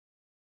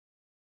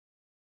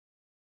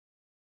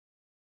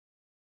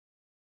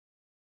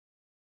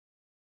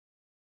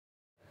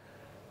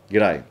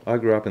G'day, I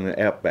grew up in the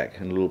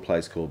outback in a little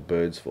place called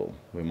Birdsville,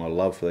 where my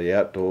love for the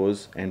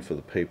outdoors and for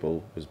the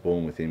people was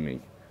born within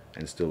me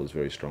and still is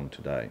very strong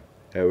today.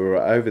 However,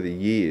 over the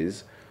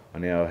years, I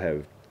now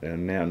have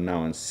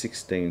known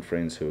 16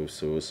 friends who have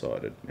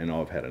suicided, and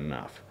I've had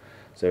enough.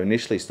 So I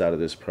initially started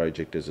this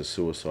project as a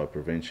suicide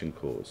prevention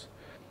cause,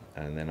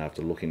 and then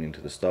after looking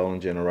into the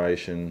stolen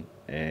generation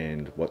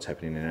and what's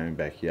happening in our own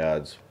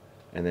backyards,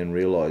 and then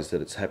realised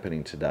that it's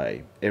happening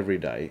today, every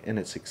day, and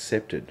it's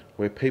accepted,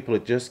 where people are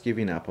just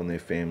giving up on their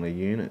family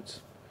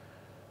units.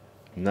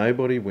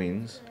 Nobody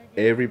wins,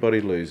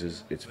 everybody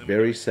loses. It's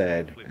very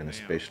sad, and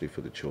especially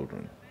for the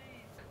children.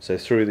 So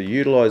through the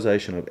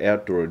utilisation of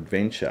outdoor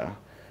adventure,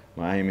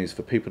 my aim is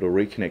for people to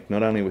reconnect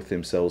not only with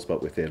themselves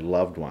but with their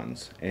loved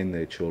ones and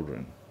their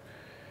children.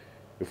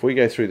 If we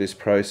go through this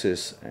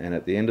process and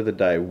at the end of the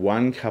day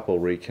one couple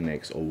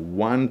reconnects or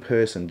one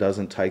person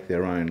doesn't take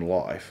their own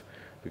life,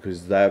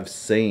 because they've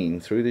seen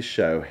through this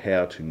show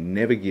how to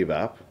never give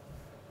up,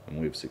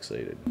 and we've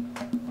succeeded.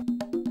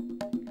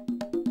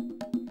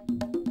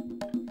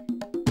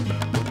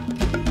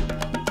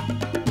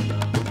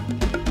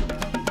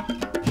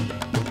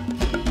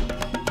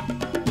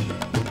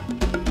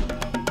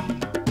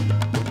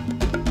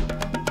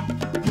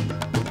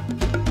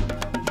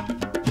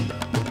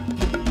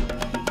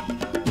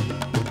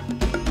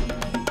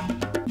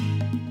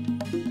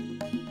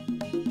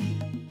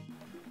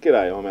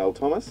 G'day, I'm Al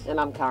Thomas. And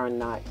I'm Karen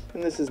Knight.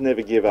 And this is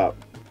Never Give Up.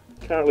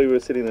 Currently we're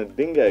sitting in a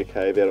dingo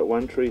cave out at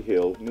One Tree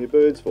Hill near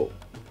Birdsville.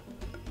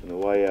 On the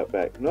way out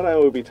back. Not only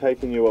will we be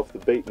taking you off the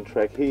beaten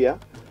track here,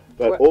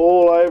 but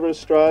all over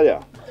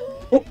Australia.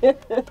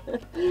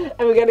 And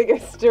we're going to go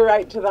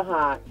straight to the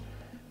heart.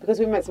 Because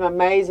we've met some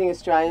amazing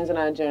Australians on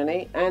our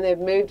journey, and they've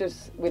moved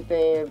us with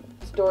their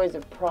stories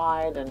of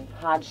pride and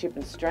hardship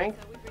and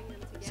strength.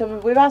 So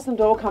we've asked them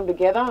to all come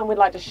together, and we'd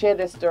like to share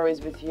their stories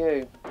with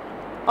you.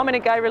 I'm in a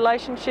gay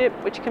relationship,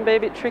 which can be a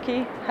bit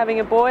tricky, having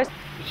a boy. It's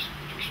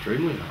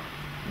extremely hard.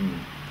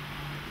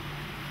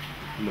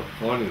 I'm not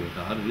finding it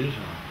hard, it is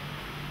hard.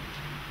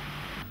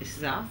 This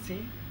is us here,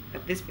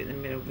 but this bit in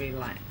the middle, we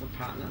like, we're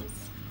partners.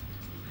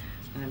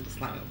 And I'm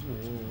just like,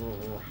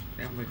 whoa.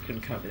 And we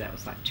couldn't cope with that. It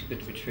was like too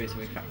good to be true, so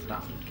we fucked it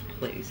up and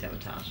completely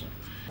sabotaged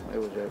it. It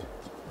was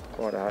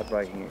quite a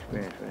heartbreaking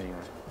experience, but anyway.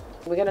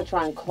 We're going to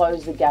try and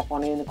close the gap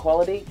on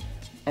inequality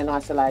and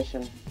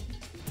isolation.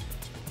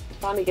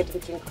 Finally get to the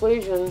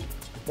conclusion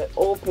that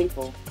all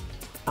people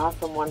are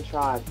from one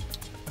tribe.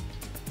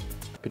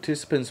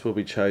 Participants will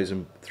be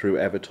chosen through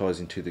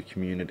advertising to the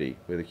community,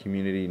 where the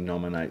community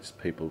nominates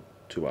people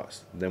to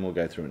us. Then we'll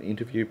go through an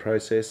interview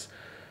process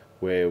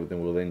where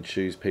we'll then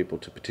choose people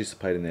to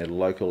participate in their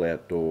local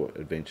outdoor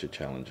adventure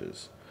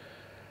challenges.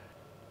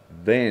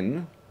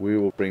 Then we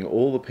will bring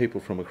all the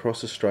people from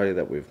across Australia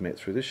that we've met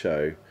through the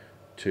show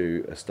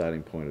to a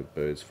starting point of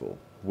Birdsville,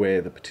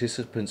 where the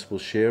participants will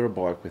share a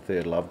bike with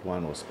their loved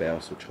one or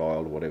spouse or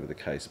child, or whatever the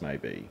case may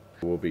be.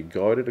 We'll be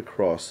guided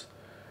across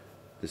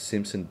the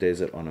Simpson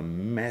Desert on a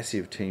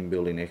massive team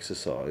building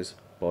exercise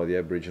by the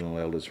Aboriginal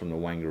elders from the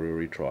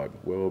Wangaruri tribe,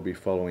 where we'll be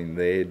following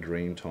their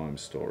Dreamtime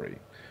story,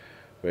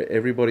 where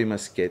everybody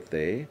must get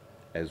there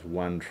as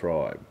one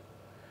tribe.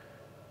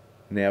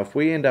 Now, if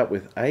we end up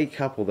with a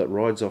couple that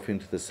rides off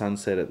into the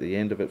sunset at the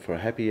end of it for a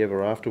happy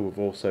ever after, we've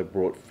also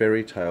brought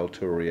fairy tale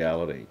to a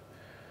reality.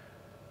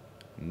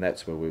 And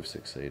that's where we've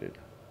succeeded.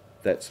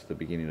 That's the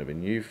beginning of a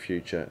new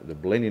future, the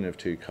blending of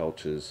two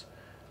cultures,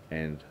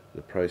 and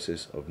the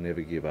process of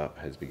Never Give Up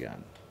has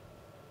begun.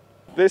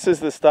 This is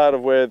the start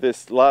of where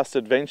this last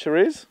adventure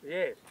is.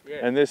 Yes,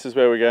 yes. And this is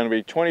where we're going to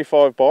be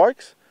 25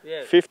 bikes,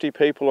 yes. 50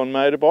 people on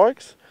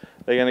motorbikes.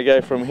 They're going to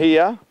go from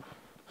here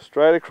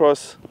straight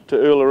across to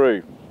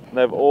Uluru.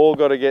 They've all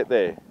got to get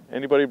there.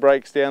 Anybody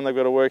breaks down, they've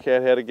got to work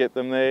out how to get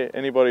them there.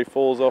 Anybody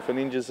falls off and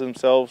injures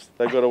themselves,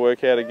 they've got to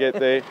work out how to get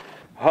there.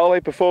 A whole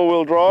heap of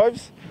four-wheel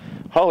drives,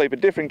 a whole heap of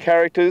different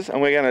characters,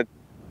 and we're going to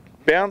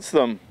bounce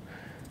them,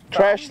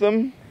 trash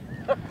them,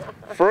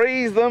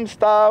 freeze them,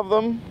 starve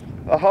them,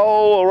 a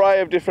whole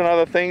array of different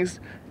other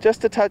things,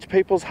 just to touch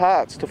people's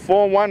hearts, to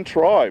form one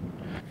tribe.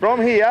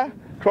 From here,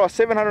 across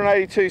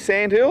 782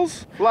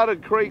 sandhills,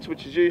 flooded creeks,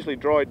 which is usually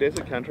dry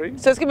desert country.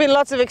 So it's going to be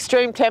lots of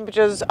extreme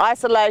temperatures,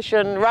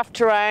 isolation, rough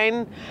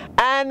terrain,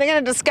 and they're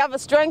going to discover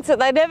strengths that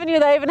they never knew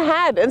they even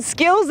had, and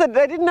skills that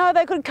they didn't know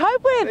they could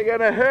cope with. They're going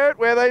to hurt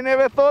where they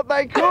never thought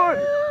they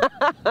could.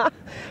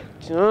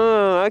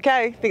 Oh,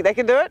 okay, think they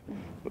can do it?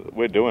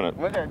 We're doing it.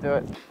 We're going to do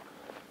it.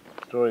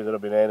 Stories that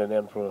have been handed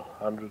down for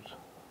hundreds,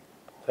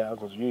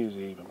 thousands of years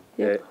even.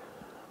 Yeah.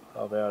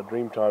 Of our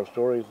Dreamtime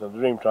stories. The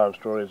Dreamtime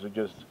stories are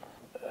just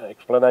an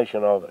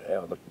explanation of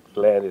how the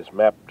land is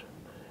mapped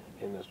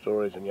in the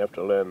stories, and you have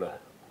to learn the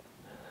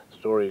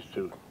stories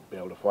to be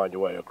able to find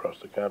your way across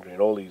the country.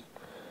 And all these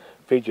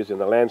features in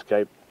the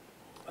landscape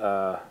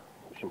play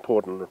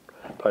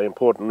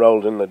important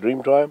roles in the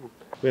Dreamtime.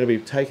 We're going to be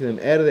taking them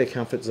out of their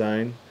comfort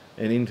zone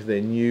and into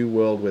their new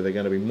world where they're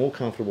going to be more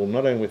comfortable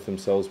not only with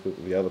themselves but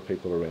with the other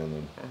people around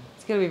them.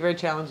 It's going to be very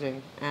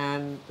challenging,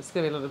 and it's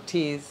going to be a lot of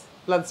tears,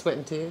 blood, sweat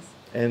and tears.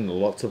 And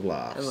lots of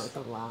laughs. And lots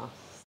of laughs.